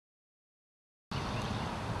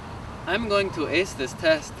I'm going to ace this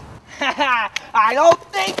test. I don't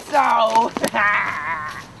think so!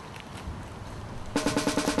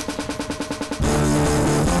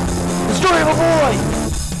 The story of a boy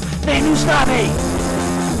named Usnavy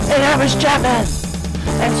and Hamish Chapman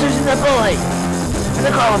and Susan the Bully and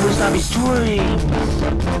the call of Usnavy's dreams.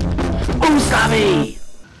 Usnavy!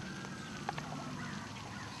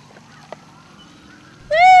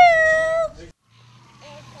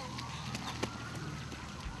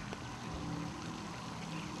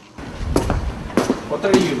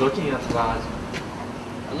 What are you looking at, lad?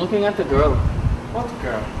 I'm looking at the girl. What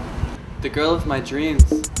girl? The girl of my dreams.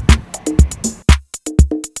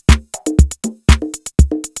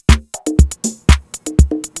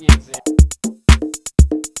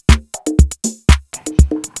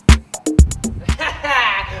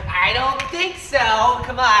 I don't think so.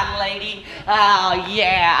 Come on, lady. Oh,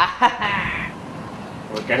 yeah.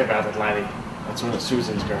 Forget about it, laddie. That's one of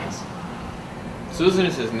Susan's girls. Susan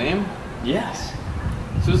is his name? Yes.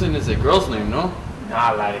 Susan is a girl's name, no?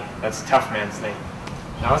 Nah, laddie. That's a tough man's name.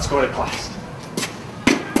 Now let's go to class.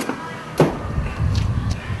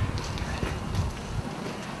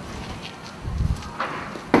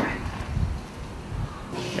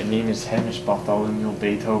 My name is Hamish Bartholomew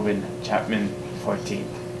Beethoven Chapman 14th.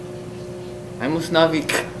 I'm Usnavy.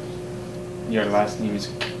 Your last name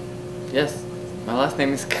is... Yes, my last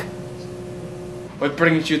name is What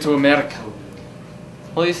brings you to America?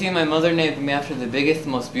 Well, you see, my mother named me after the biggest,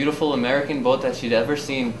 most beautiful American boat that she'd ever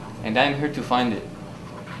seen, and I'm here to find it.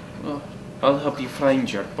 Well, I'll help you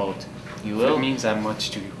find your boat. You will? It means that much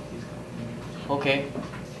to you. Okay.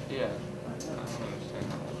 Yeah.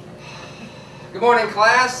 Good morning,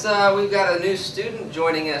 class. We've got a new student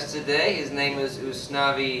joining us today. His name is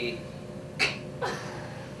Usnavy.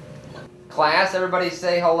 Class, everybody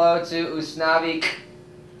say hello to Usnavy.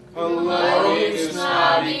 Hello,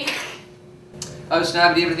 Usnavy.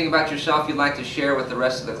 Usnavy, do you have anything about yourself you'd like to share with the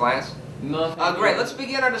rest of the class? No. Great. Let's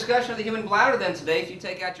begin our discussion of the human bladder then today. If you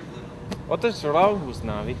take out your blue. What is wrong,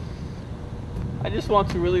 Usnavy? I just want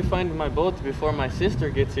to really find my boat before my sister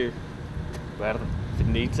gets here. Well, if it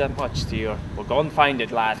needs that much to you, we'll go and find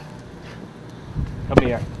it, lad. Come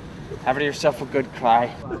here. Have yourself a good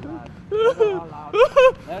cry.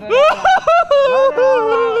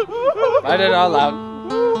 Let it all out.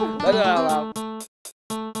 Let it all out.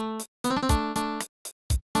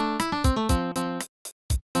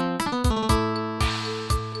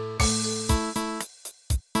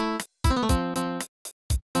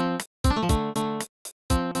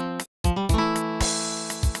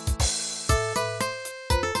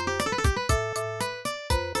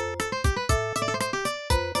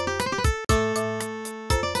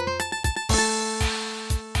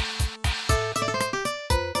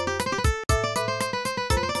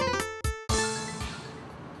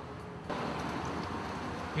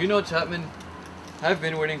 You know, Chapman, I've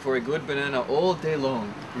been waiting for a good banana all day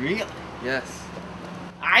long. Really? Yes.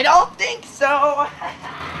 I don't think so.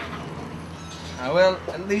 Well,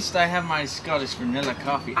 at least I have my Scottish vanilla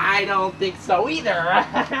coffee. I don't think so either.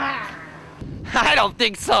 I don't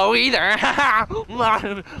think so either.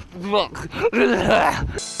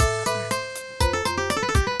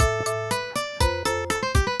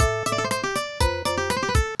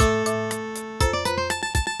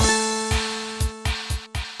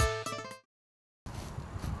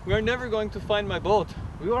 We are never going to find my boat.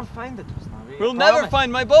 We will find it, Usnavy. We'll never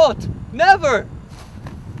find my boat! Never!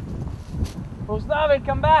 Usnavy,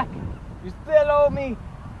 come back. You still owe me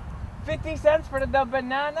 50 cents for the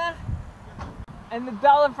banana and the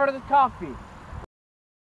 $1 for the coffee.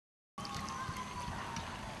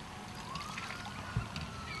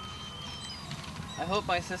 I hope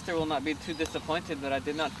my sister will not be too disappointed that I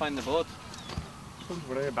did not find the boat. Don't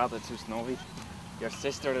worry about it, Usnavy. Your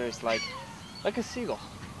sister is like a seagull.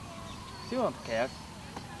 She won't care.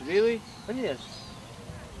 Really? Oh, yes.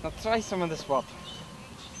 Now try some of this water.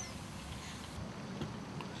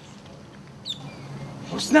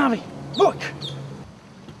 Usnavy, look!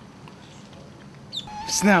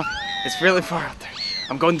 Usnavy, it's really far out there.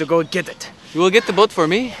 I'm going to go get it. You will get the boat for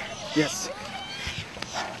me? Yes.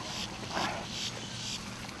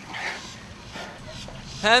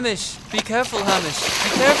 Hamish, be careful, Hamish. Be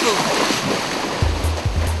careful.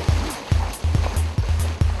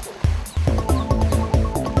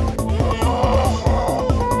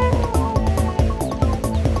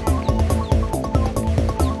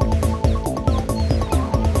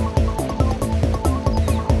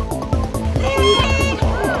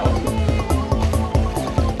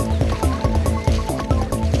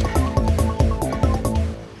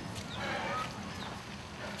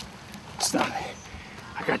 Usnavy,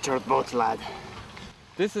 I got your boat, lad.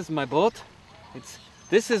 This is my boat.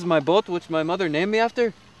 This is my boat which my mother named me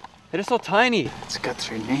after. It is so tiny. It's got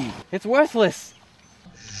your name. It's worthless.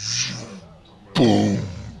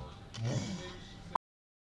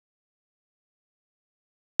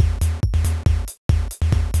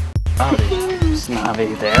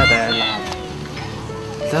 Usnavy, there, lad.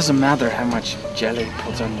 It doesn't matter how much jelly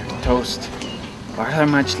puts on your toast, or how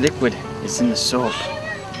much liquid is in the soap.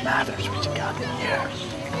 It matters what you got in here.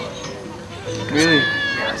 Really?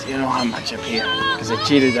 Yes, you know how much up here, because I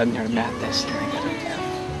cheated on your math test and I got a 10.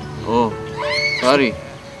 Oh, sorry.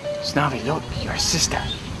 Usnavy, look, your sister.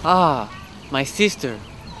 Ah, my sister.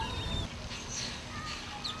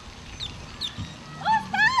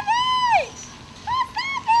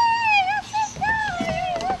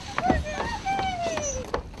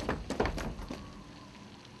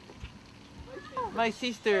 My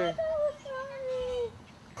sister.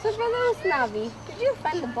 So, Brother Usnavy, did you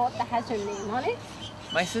find the boat that has her name on it?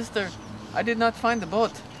 My sister. I did not find the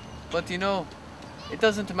boat. But you know, it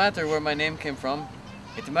doesn't matter where my name came from.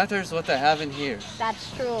 It matters what I have in here.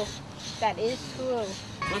 That's true. That is true.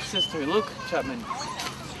 Look, sister, look, Chapman.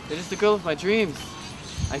 It is the girl of my dreams.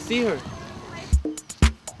 I see her.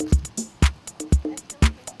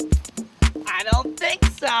 I don't think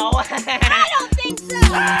so. I don't think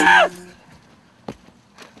so!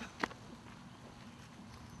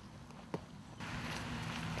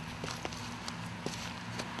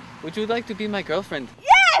 Would you like to be my girlfriend?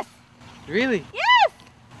 Yes! Really? Yes!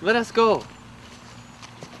 Let us go.